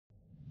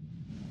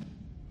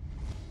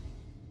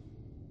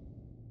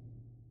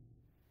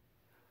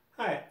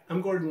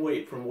I'm Gordon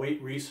Waite from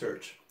Waite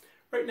Research.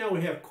 Right now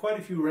we have quite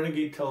a few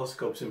Renegade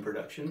telescopes in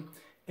production,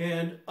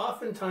 and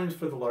oftentimes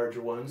for the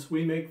larger ones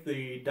we make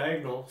the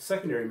diagonal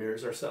secondary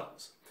mirrors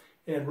ourselves.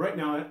 And right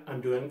now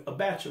I'm doing a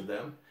batch of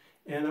them,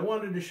 and I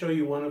wanted to show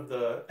you one of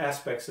the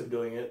aspects of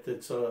doing it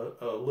that's a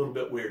little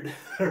bit weird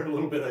or a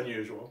little bit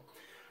unusual.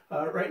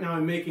 Right now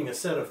I'm making a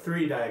set of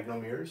 3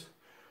 diagonal mirrors.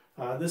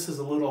 This is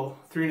a little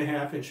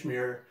 3.5-inch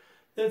mirror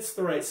that's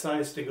the right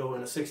size to go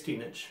in a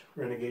 16-inch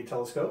Renegade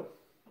telescope.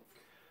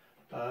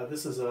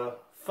 This is a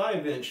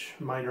 5-inch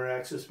minor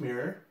axis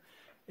mirror,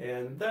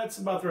 and that's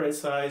about the right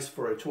size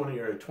for a 20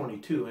 or a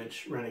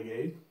 22-inch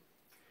Renegade.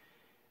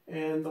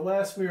 And the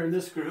last mirror in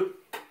this group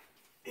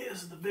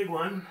is the big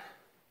one,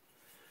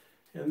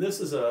 and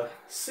this is a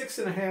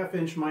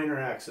 6.5-inch minor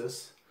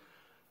axis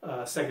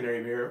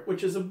secondary mirror,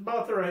 which is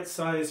about the right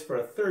size for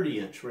a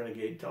 30-inch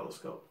Renegade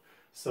telescope.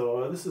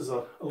 So this is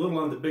a little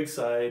on the big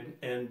side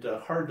and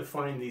hard to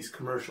find these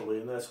commercially,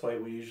 and that's why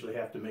we usually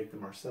have to make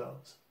them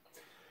ourselves.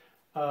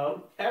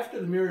 After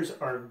the mirrors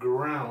are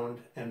ground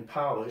and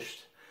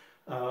polished,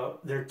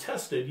 they're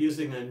tested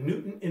using a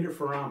Newton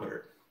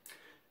interferometer.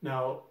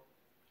 Now,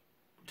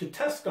 to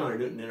test on a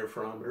Newton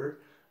interferometer,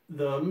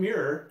 the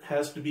mirror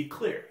has to be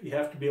clear. You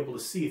have to be able to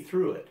see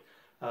through it.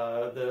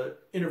 The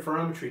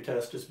interferometry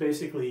test is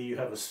basically you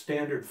have a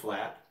standard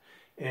flat,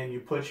 and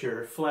you put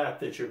your flat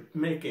that you're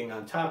making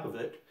on top of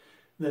it,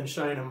 then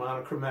shine a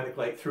monochromatic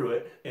light through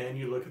it, and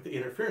you look at the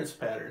interference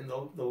pattern,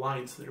 the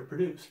lines that are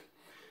produced.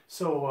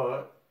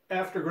 So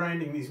after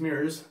grinding these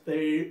mirrors,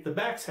 the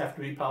backs have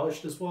to be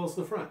polished as well as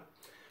the front.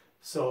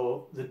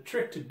 So the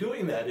trick to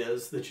doing that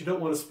is that you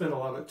don't want to spend a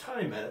lot of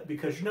time at it,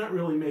 because you're not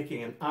really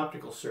making an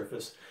optical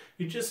surface.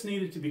 You just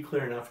need it to be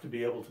clear enough to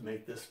be able to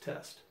make this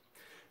test.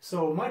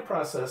 So my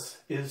process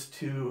is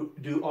to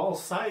do all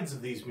sides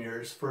of these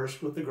mirrors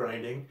first with the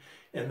grinding,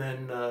 and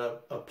then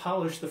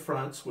polish the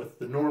fronts with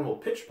the normal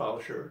pitch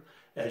polisher,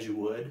 as you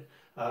would,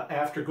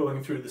 after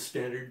going through the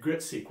standard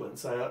grit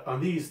sequence.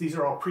 On these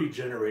are all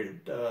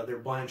pre-generated. They're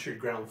Blanchard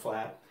ground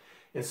flat.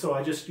 And so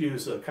I just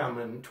use a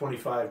common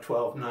 25,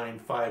 12, 9,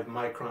 5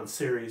 micron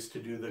series to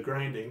do the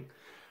grinding.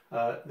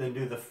 Then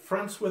do the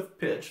fronts with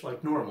pitch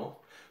like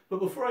normal. But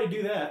before I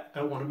do that,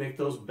 I want to make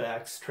those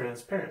backs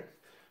transparent.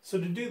 So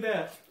to do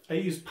that, I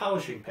use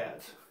polishing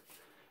pads.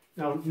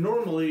 Now,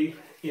 normally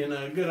in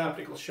a good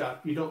optical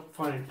shop, you don't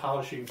find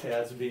polishing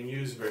pads being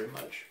used very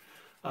much.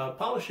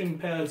 Polishing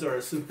pads are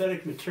a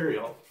synthetic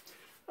material.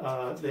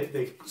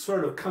 They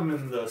sort of come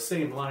in the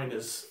same line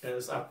as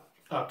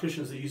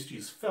opticians that used to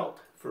use felt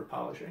for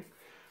polishing.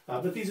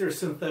 But these are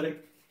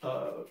synthetic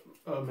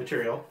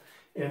material,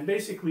 and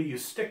basically you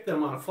stick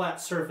them on a flat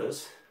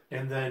surface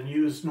and then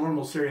use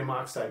normal cerium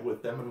oxide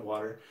with them and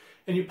water,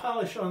 and you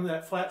polish on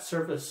that flat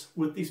surface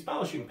with these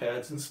polishing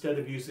pads instead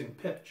of using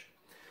pitch.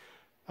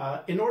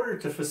 In order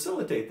to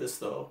facilitate this,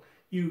 though,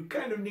 you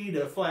kind of need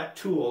a flat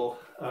tool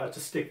to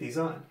stick these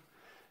on.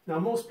 Now,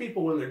 most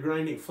people, when they're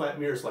grinding flat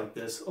mirrors like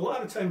this, a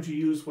lot of times you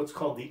use what's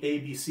called the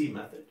ABC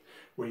method,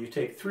 where you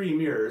take 3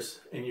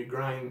 mirrors and you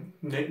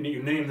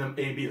name them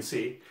A, B, and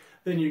C.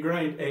 Then you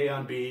grind A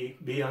on B,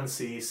 B on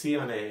C, C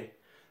on A.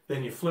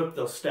 Then you flip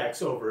those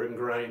stacks over and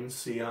grind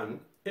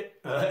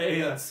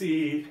A on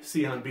C,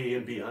 C on B,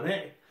 and B on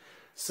A.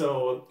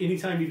 So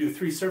anytime you do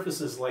 3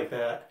 surfaces like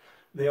that,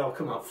 they all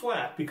come out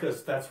flat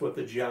because that's what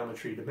the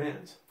geometry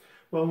demands.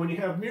 Well, when you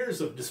have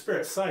mirrors of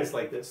disparate size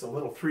like this, a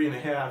little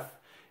 3.5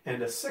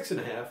 and a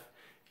 6.5,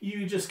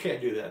 you just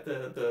can't do that.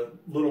 The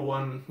little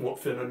one won't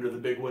fit under the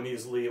big one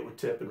easily. It would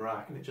tip and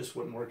rock, and it just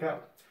wouldn't work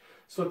out.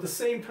 So at the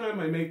same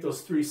time I make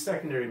those 3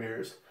 secondary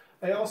mirrors,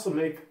 I also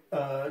make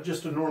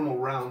just a normal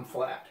round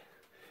flat.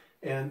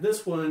 And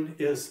this one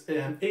is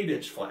an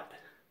 8-inch flat.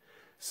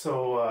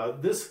 So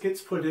this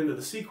gets put into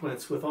the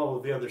sequence with all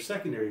of the other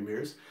secondary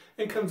mirrors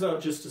and comes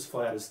out just as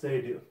flat as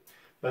they do.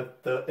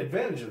 But the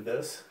advantage of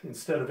this,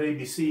 instead of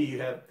ABC,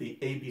 you have the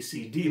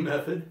ABCD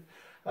method,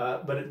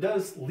 but it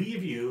does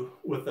leave you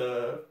with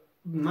a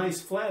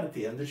nice flat at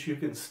the end that you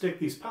can stick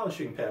these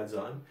polishing pads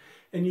on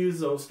and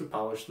use those to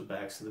polish the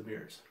backs of the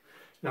mirrors.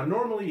 Now,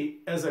 normally,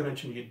 as I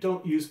mentioned, you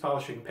don't use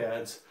polishing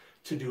pads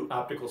to do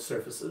optical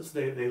surfaces.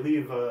 They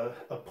leave a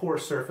poor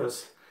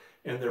surface,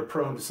 and they're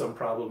prone to some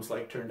problems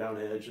like turn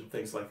down edge and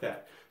things like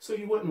that. So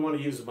you wouldn't want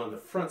to use them on the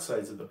front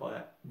sides of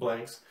the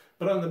blanks,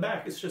 but on the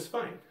back it's just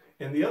fine.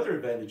 And the other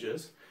advantage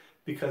is,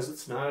 because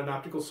it's not an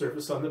optical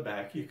surface on the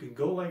back, you can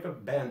go like a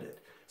bandit.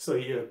 So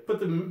you put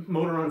the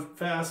motor on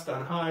fast,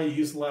 on high, you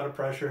use a lot of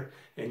pressure,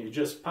 and you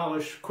just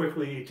polish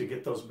quickly to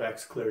get those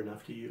backs clear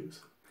enough to use.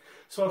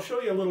 So I'll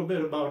show you a little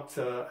bit about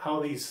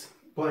how these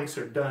blanks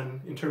are done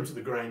in terms of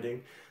the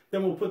grinding.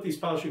 Then we'll put these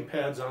polishing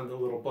pads on the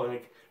little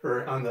blank,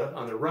 or on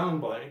the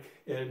round blank,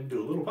 and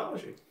do a little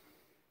polishing.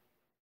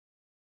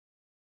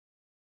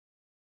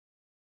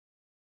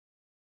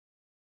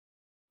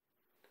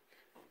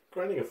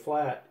 Grinding a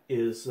flat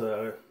is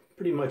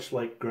pretty much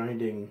like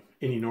grinding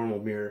any normal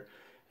mirror,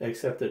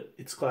 except that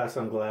it's glass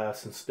on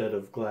glass instead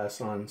of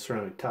glass on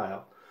ceramic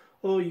tile.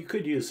 Although you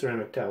could use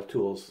ceramic tile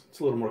tools.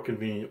 It's a little more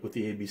convenient with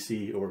the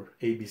ABC or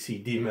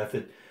ABCD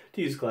method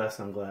to use glass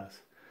on glass.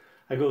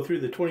 I go through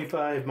the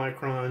 25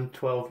 micron,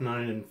 12,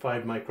 9, and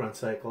 5 micron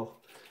cycle.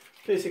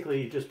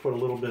 Basically, you just put a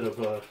little bit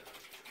of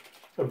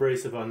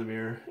abrasive on the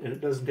mirror, and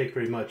it doesn't take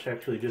very much,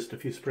 actually just a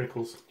few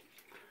sprinkles.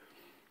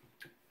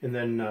 And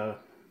then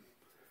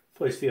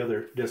place the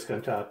other disc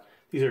on top.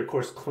 These are of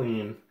course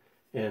clean,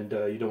 and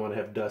you don't want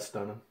to have dust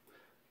on them.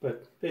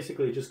 But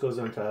basically it just goes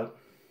on top.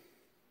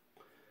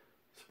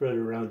 Spread it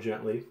around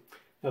gently.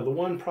 Now the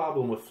one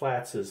problem with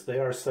flats is they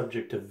are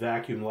subject to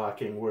vacuum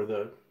locking, where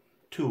the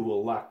two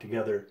will lock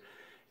together.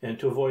 And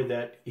to avoid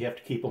that, you have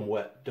to keep them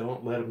wet.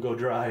 Don't let them go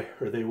dry,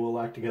 or they will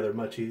lock together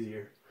much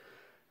easier.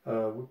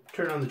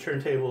 Turn on the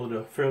turntable at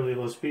a fairly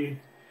low speed,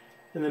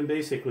 and then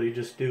basically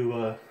just do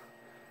a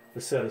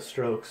set of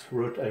strokes.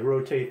 I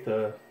rotate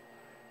the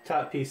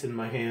top piece in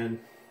my hand,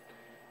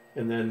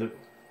 and then the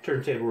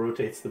turntable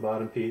rotates the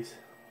bottom piece.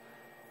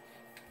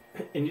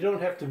 And you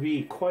don't have to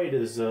be quite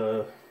as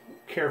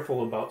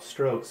careful about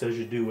strokes as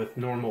you do with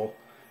normal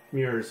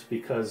mirrors,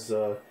 because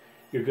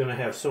you're going to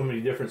have so many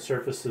different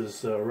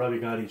surfaces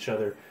rubbing on each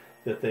other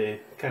that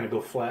they kind of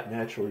go flat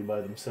naturally by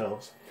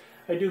themselves.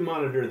 I do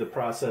monitor the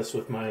process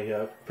with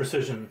my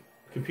precision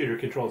computer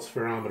controlled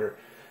spherometer,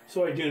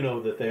 so I do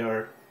know that they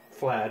are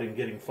flat and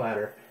getting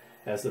flatter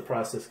as the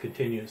process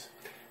continues.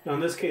 Now in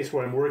this case,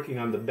 where I'm working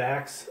on the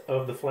backs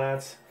of the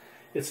flats,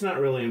 it's not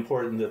really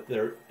important that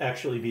they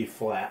actually be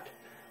flat.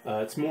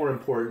 It's more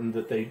important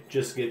that they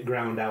just get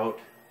ground out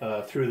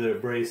through the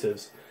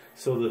abrasives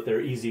so that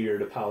they're easier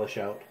to polish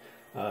out.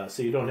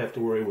 So you don't have to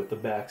worry with the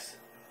backs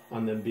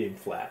on them being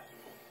flat.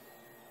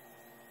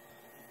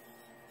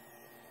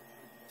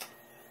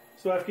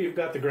 So after you've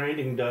got the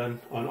grinding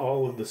done on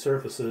all of the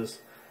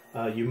surfaces,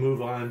 you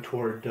move on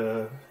toward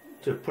to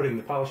putting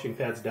the polishing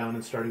pads down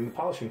and starting the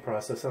polishing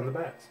process on the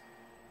backs.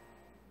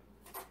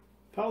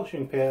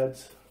 Polishing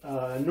pads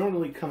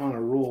normally come on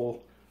a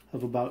roll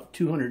of about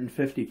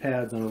 250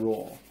 pads on a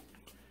roll,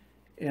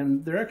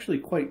 and they're actually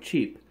quite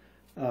cheap.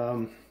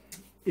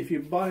 If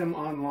you buy them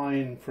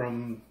online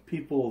from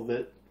people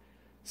that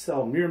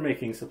sell mirror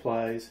making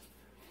supplies,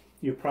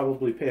 you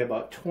probably pay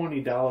about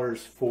 $20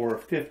 for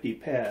 50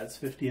 pads,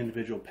 50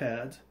 individual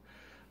pads.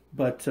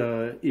 But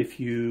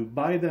if you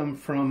buy them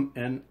from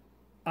an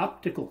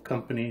optical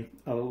company,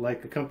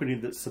 like a company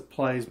that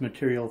supplies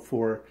material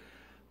for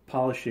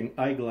polishing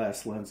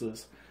eyeglass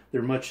lenses,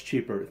 they're much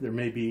cheaper. There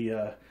may be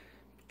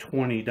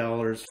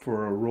 $20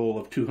 for a roll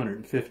of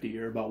 250,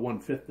 or about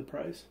 1/5 the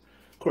price.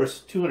 Of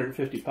course,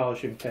 250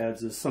 polishing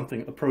pads is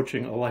something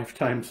approaching a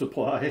lifetime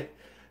supply.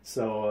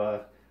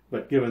 So,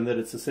 but given that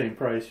it's the same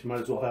price, you might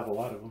as well have a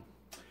lot of them.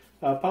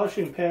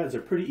 Polishing pads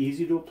are pretty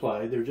easy to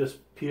apply. They're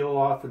just peel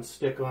off and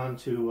stick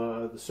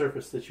onto the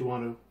surface that you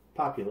want to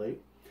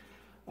populate.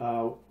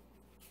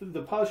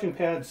 The polishing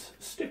pads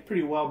stick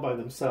pretty well by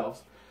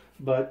themselves,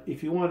 but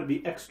if you want to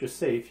be extra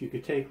safe, you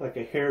could take like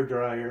a hair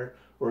dryer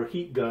or a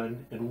heat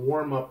gun and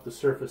warm up the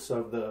surface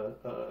of the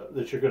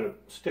that you're going to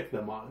stick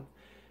them on,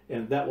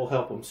 and that will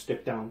help them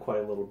stick down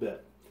quite a little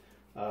bit.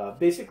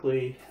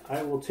 Basically,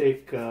 I will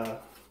take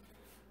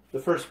the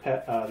first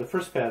pad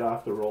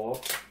off the roll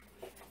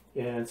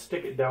and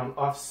stick it down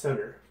off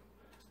center.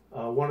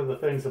 One of the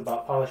things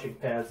about polishing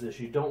pads is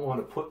you don't want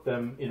to put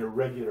them in a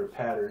regular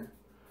pattern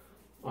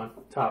on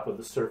top of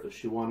the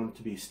surface. You want them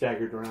to be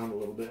staggered around a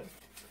little bit.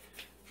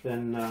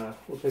 Then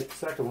we'll take the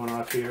second one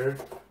off here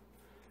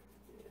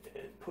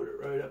and put it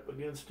right up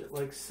against it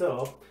like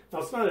so. Now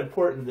it's not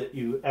important that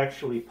you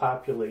actually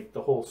populate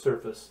the whole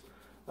surface,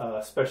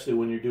 especially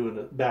when you're doing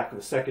the back of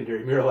a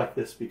secondary mirror like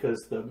this,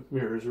 because the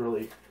mirror is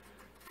really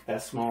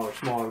as smaller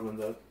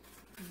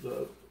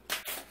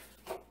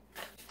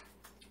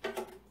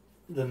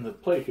than the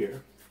plate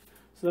here.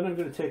 So then I'm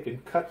going to take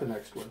and cut the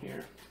next one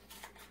here,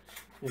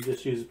 and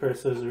just use a pair of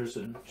scissors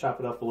and chop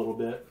it up a little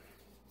bit.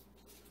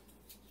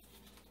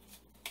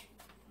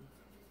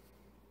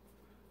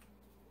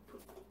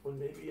 Put one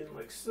maybe in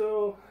like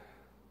so.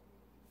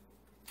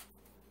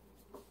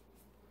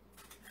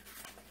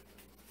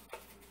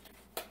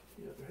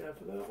 The other half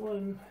of that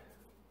one.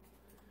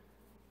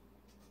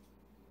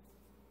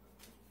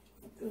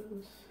 Like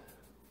this.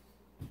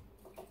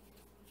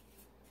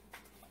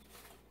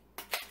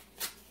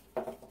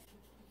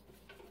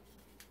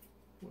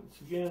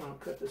 Once again, I'll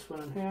cut this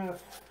one in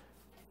half.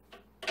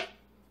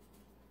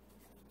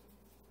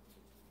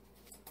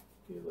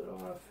 Peel it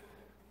off.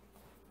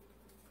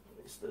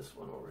 Place this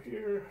one over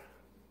here.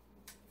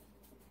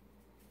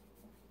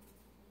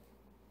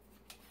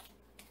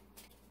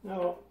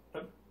 Now,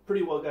 I've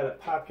pretty well got it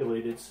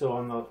populated, so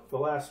on the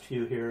last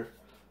few here,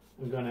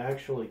 I'm going to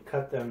actually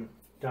cut them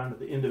down to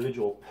the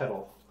individual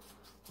petal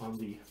on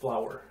the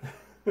flower.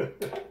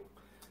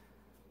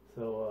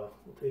 So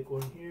we'll take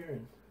one here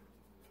and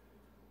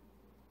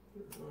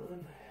put it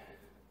on.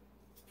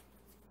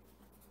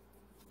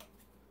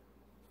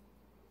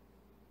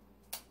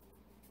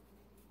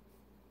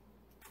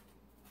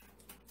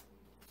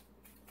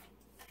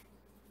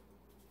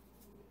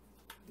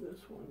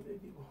 This one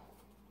maybe we'll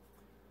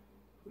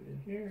put in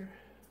here.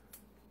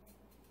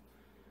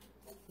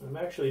 I'm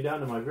actually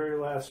down to my very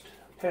last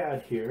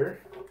pad here,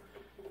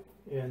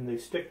 and they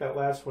stick that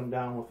last one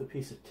down with a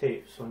piece of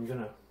tape, so I'm going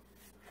to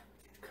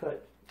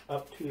cut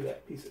up to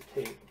that piece of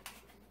tape.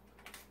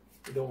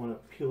 You don't want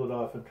to peel it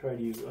off and try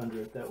to use under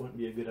it. That wouldn't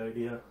be a good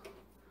idea.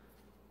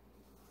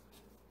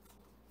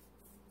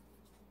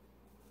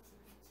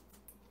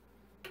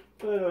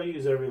 But I'll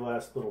use every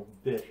last little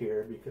bit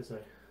here because I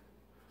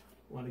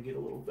want to get a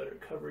little better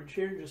coverage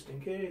here just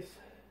in case.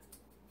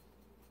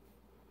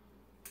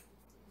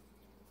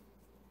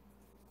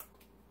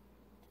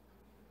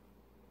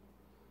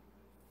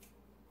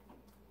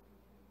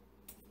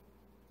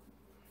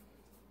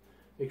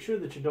 Make sure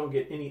that you don't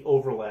get any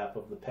overlap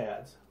of the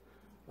pads.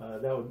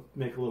 That would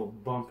make a little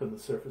bump in the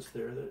surface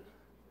there that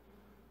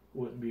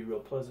wouldn't be real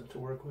pleasant to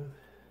work with.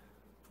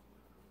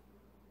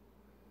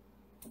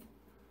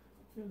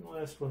 And the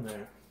last one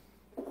there.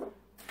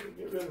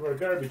 Get rid of our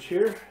garbage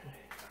here.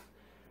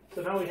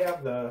 So now we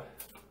have the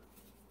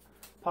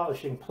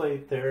polishing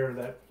plate there,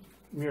 that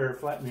mirror,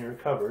 flat mirror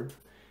covered.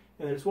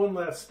 And there's one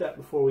last step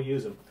before we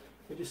use them.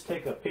 I just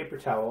take a paper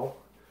towel.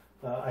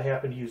 I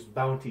happen to use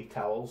Bounty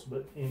towels,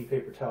 but any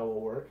paper towel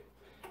will work.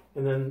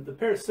 And then the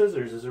pair of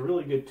scissors is a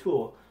really good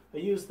tool. I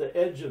use the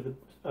edge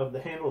of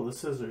the handle of the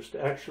scissors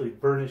to actually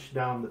burnish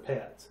down the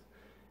pads.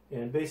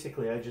 And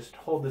basically I just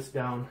hold this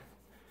down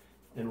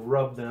and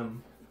rub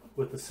them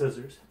with the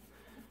scissors.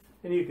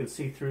 And you can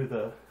see through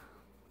the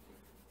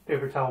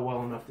paper towel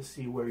well enough to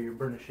see where you're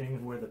burnishing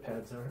and where the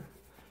pads are.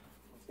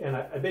 And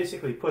I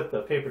basically put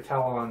the paper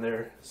towel on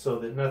there so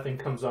that nothing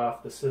comes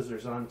off the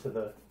scissors onto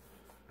the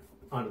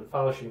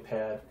polishing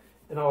pad,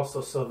 and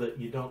also so that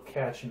you don't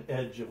catch an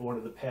edge of one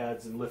of the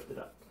pads and lift it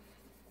up.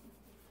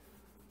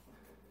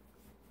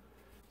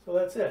 So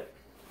that's it.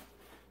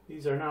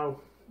 These are now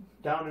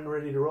down and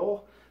ready to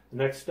roll. The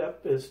next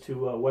step is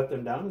to wet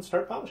them down and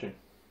start polishing.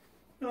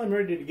 Now I'm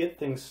ready to get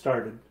things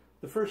started.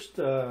 The first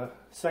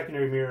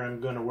secondary mirror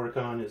I'm going to work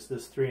on is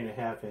this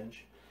 3.5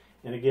 inch.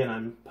 And again,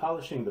 I'm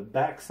polishing the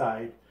back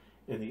side,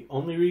 and the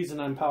only reason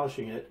I'm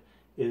polishing it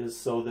is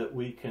so that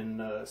we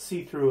can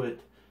see through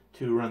it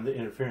to run the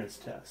interference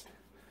test.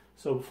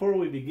 So before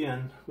we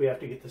begin, we have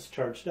to get this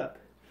charged up.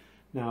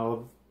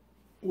 Now,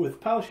 with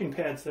polishing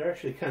pads, they're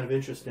actually kind of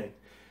interesting.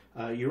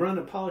 You run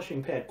a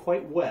polishing pad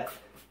quite wet,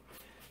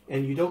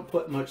 and you don't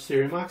put much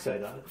cerium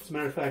oxide on it. As a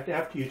matter of fact,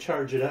 after you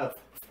charge it up,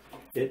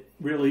 it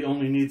really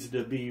only needs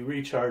to be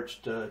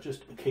recharged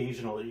just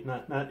occasionally,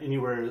 not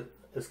anywhere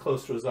as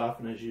close to as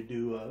often as you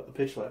do a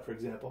pitch lap, for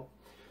example.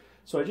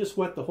 So I just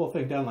wet the whole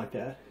thing down like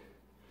that.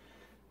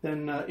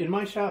 Then in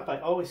my shop, I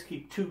always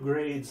keep 2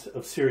 grades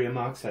of cerium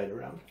oxide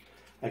around.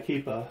 I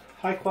keep a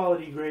high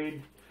quality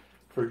grade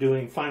for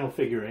doing final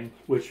figuring,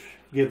 which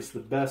gives the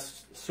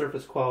best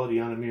surface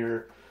quality on a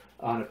mirror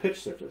on a pitch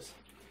surface.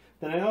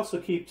 Then I also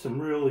keep some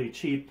really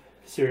cheap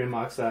cerium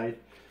oxide,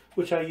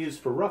 which I use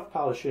for rough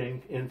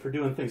polishing and for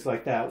doing things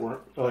like that, where,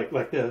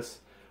 like this,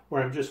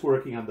 where I'm just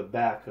working on the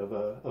back of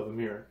a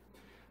mirror.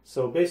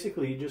 So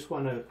basically, you just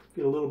want to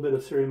get a little bit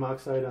of cerium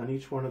oxide on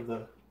each one of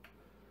the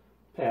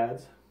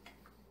pads.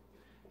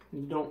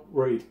 And don't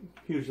worry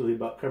hugely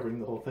about covering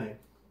the whole thing,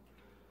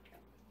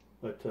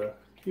 but a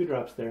few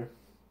drops there.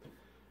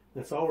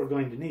 That's all we're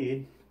going to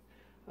need.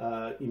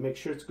 You make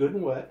sure it's good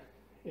and wet,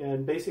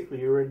 and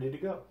basically you're ready to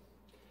go.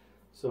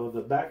 So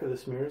the back of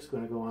this mirror is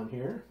going to go on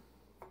here,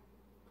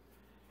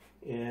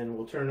 and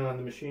we'll turn on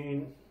the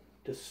machine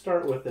to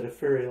start with at a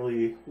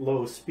fairly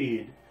low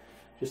speed,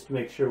 just to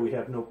make sure we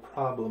have no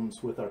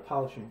problems with our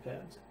polishing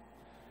pads.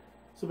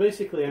 So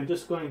basically I'm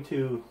just going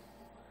to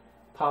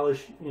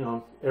polish,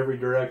 every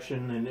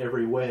direction and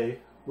every way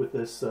with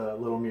this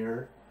little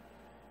mirror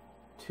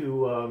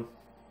to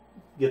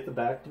get the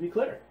back to be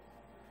clear.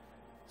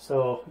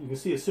 So you can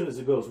see as soon as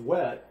it goes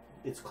wet,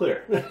 it's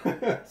clear.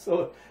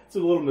 So it's a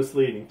little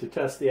misleading. To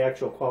test the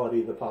actual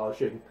quality of the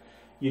polishing,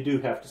 you do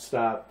have to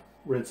stop,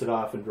 rinse it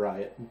off, and dry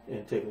it,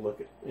 and take a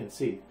look at and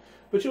see.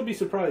 But you'll be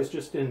surprised,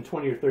 just in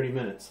 20 or 30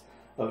 minutes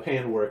of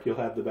handwork, you'll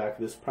have the back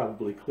of this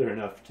probably clear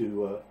enough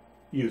to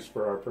use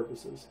for our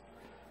purposes.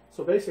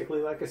 So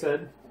basically, like I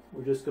said,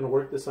 we're just going to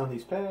work this on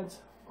these pads.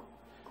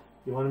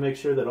 You want to make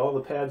sure that all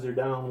the pads are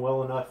down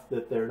well enough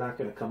that they're not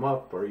going to come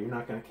up or you're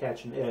not going to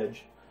catch an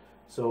edge.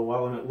 So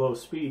while I'm at low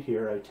speed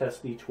here, I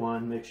test each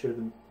one, make sure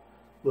the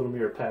little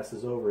mirror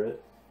passes over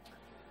it.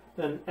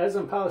 Then as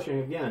I'm polishing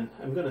again,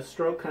 I'm going to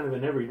stroke kind of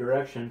in every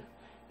direction,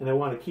 and I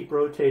want to keep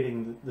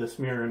rotating this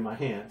mirror in my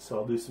hand. So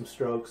I'll do some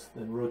strokes,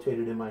 then rotate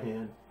it in my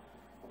hand,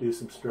 do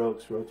some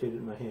strokes, rotate it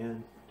in my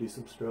hand, do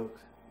some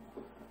strokes.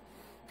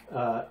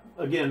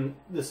 Again,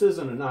 this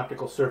isn't an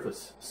optical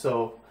surface,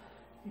 so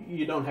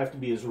you don't have to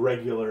be as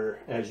regular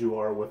as you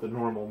are with a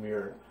normal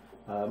mirror.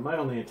 My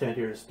only intent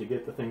here is to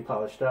get the thing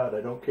polished out. I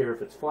don't care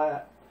if it's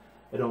flat.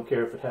 I don't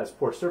care if it has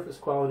poor surface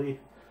quality.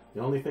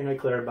 The only thing I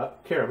care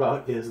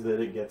about is that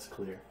it gets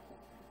clear.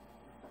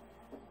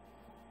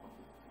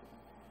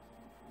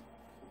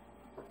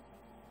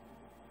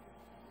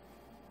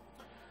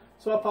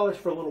 So I'll polish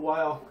for a little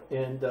while,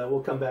 and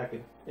we'll come back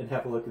and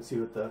have a look and see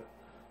what the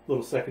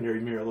little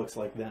secondary mirror looks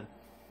like then.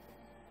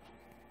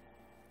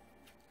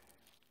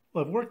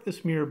 Well, I've worked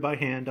this mirror by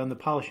hand on the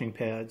polishing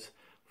pads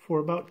for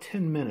about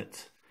 10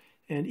 minutes.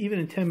 And even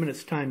in 10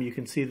 minutes time, you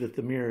can see that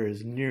the mirror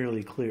is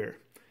nearly clear.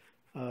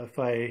 If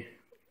I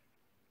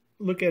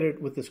look at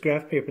it with this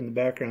graph paper in the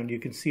background, you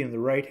can see on the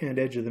right-hand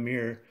edge of the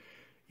mirror,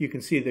 you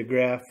can see the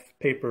graph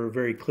paper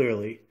very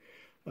clearly.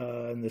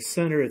 In the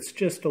center, it's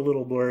just a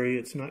little blurry.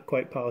 It's not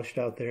quite polished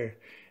out there.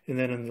 And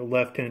then on the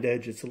left-hand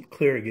edge, it's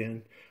clear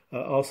again.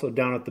 Also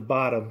down at the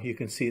bottom, you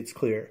can see it's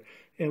clear.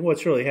 And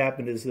what's really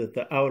happened is that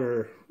the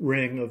outer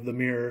ring of the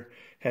mirror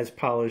has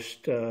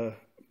polished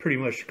pretty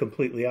much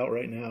completely out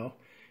right now.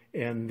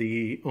 And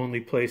the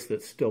only place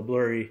that's still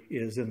blurry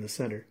is in the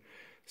center.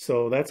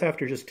 So that's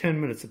after just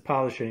 10 minutes of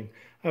polishing.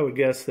 I would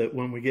guess that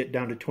when we get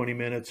down to 20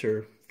 minutes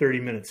or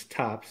 30 minutes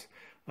tops,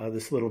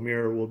 this little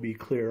mirror will be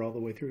clear all the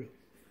way through.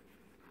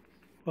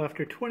 Well,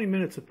 after 20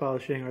 minutes of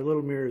polishing, our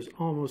little mirror is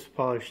almost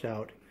polished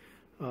out.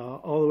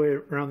 All the way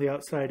around the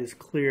outside is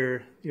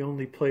clear. The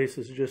only place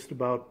is just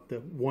about the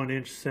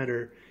 1-inch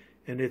center,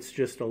 and it's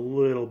just a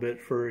little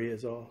bit furry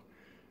is all.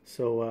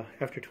 So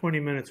after 20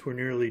 minutes, we're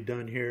nearly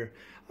done here.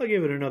 I'll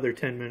give it another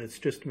 10 minutes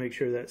just to make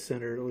sure that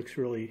center looks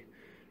really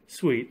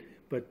sweet.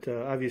 But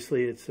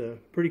obviously, it's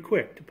pretty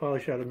quick to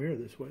polish out a mirror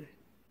this way.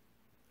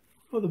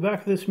 Well, the back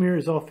of this mirror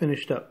is all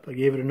finished up. I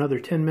gave it another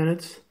 10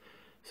 minutes.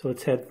 So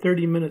it's had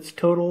 30 minutes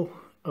total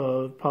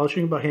of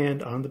polishing by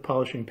hand on the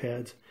polishing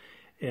pads.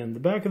 And the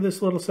back of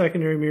this little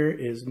secondary mirror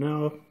is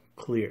now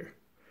clear.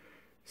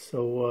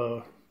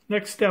 So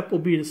next step will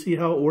be to see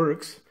how it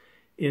works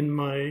in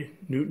my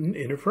Newton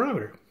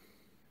interferometer.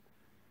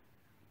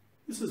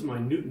 This is my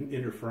Newton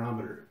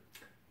interferometer.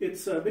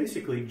 It's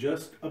basically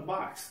just a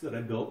box that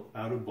I built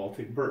out of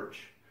Baltic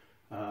birch.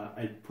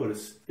 I put a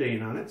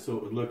stain on it so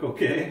it would look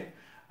okay.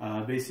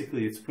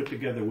 Basically, it's put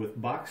together with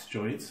box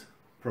joints,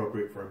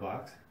 appropriate for a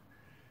box.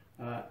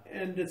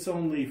 And its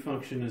only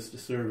function is to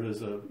serve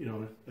as a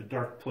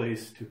dark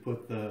place to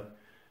put the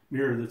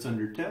mirror that's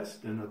under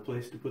test and a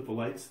place to put the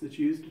lights that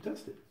you use to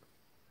test it.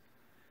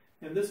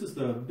 And this is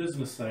the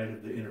business side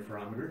of the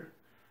interferometer.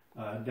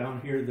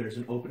 Down here there's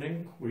an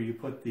opening where you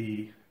put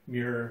the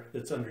mirror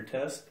that's under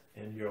test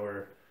and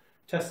your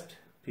test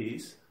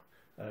piece,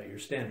 your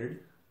standard.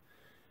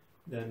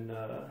 Then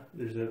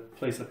there's a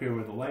place up here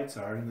where the lights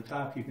are. In the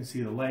top you can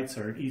see the lights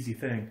are an easy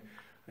thing.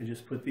 I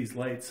just put these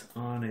lights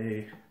on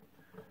a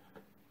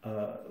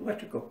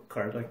electrical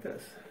card like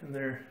this, and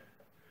they're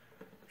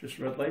just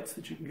red lights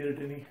that you can get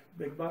at any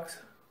big box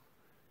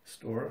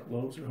store,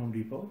 Lowe's or Home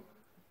Depot.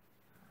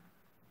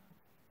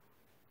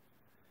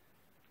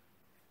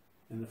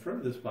 And the front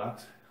of this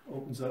box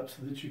opens up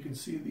so that you can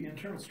see the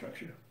internal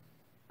structure.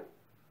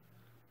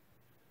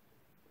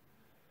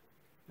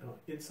 Now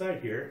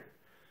inside here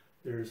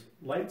there's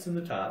lights in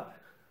the top,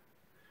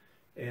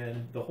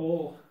 and the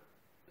whole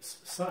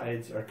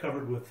sides are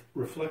covered with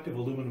reflective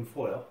aluminum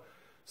foil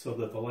so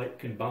that the light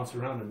can bounce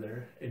around in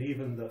there, and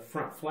even the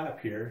front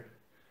flap here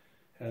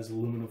has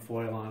aluminum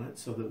foil on it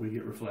so that we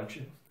get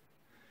reflection.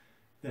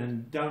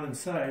 Then down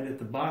inside at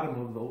the bottom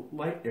of the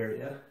light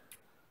area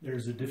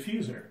there's a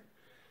diffuser,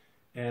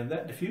 and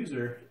that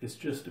diffuser is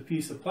just a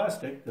piece of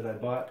plastic that I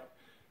bought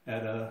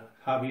at a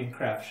hobby and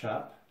craft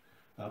shop,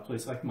 a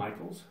place like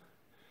Michael's.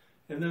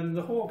 And then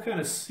the whole kind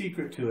of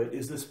secret to it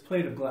is this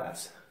plate of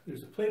glass.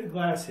 There's a plate of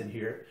glass in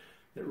here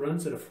that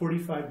runs at a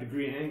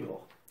 45-degree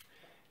angle.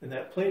 And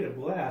that plate of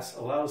glass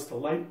allows the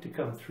light to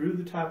come through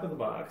the top of the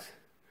box,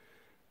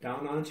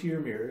 down onto your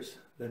mirrors,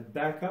 then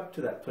back up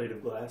to that plate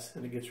of glass,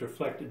 and it gets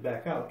reflected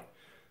back out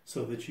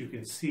so that you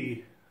can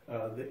see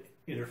the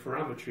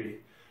interferometry,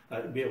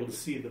 be able to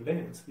see the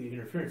bands, the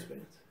interference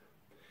bands.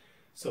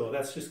 So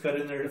that's just cut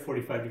in there at a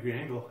 45-degree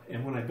angle.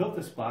 And when I built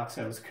this box,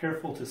 I was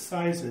careful to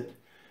size it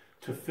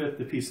to fit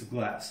the piece of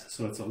glass.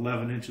 So it's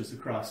 11 inches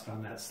across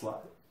on that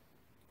slot.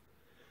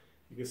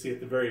 You can see at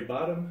the very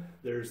bottom,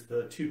 there's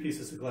the 2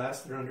 pieces of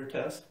glass that are under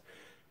test.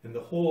 And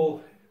the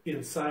whole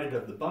inside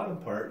of the bottom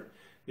part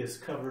is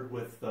covered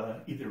with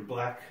either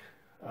black,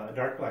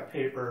 dark black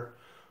paper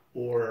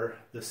or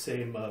the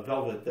same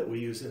velvet that we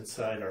use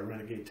inside our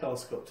Renegade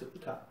telescopes at the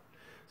top.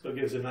 So it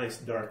gives a nice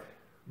dark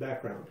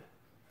background.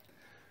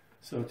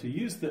 So to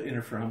use the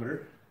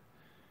interferometer,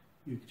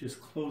 you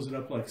just close it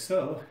up like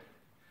so.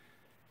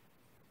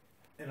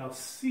 And I'll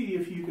see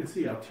if you can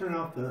see. I'll turn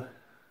out the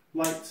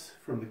lights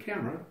from the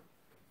camera.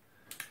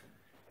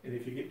 And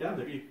if you get down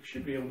there, you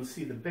should be able to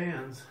see the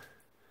bands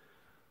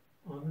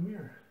on the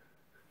mirror.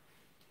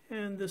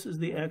 And this is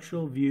the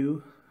actual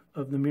view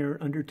of the mirror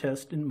under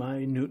test in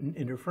my Newton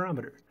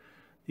interferometer.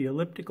 The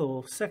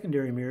elliptical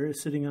secondary mirror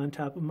is sitting on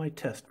top of my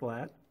test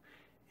flat,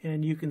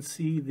 and you can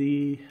see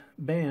the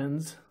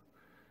bands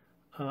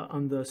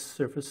on the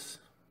surface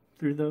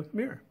through the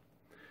mirror.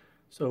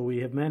 So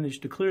we have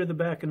managed to clear the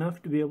back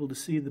enough to be able to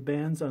see the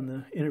bands on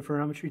the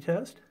interferometry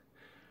test.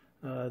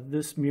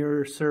 This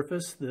mirror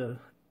surface, the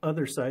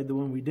other side, the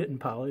one we didn't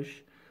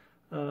polish,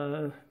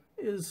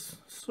 is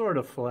sort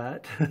of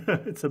flat.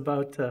 It's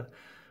about a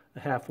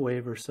half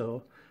wave or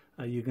so.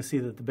 You can see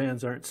that the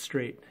bands aren't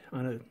straight.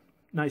 On a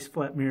nice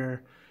flat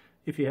mirror,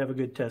 if you have a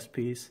good test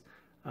piece,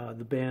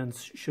 the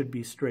bands should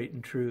be straight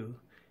and true.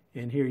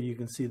 And here you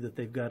can see that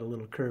they've got a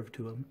little curve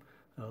to them.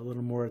 a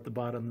little more at the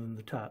bottom than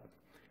the top.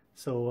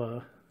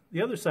 So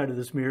the other side of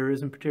this mirror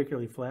isn't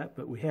particularly flat,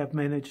 but we have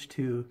managed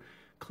to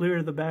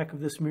clear the back of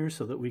this mirror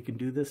so that we can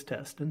do this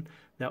test, and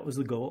that was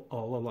the goal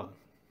all along.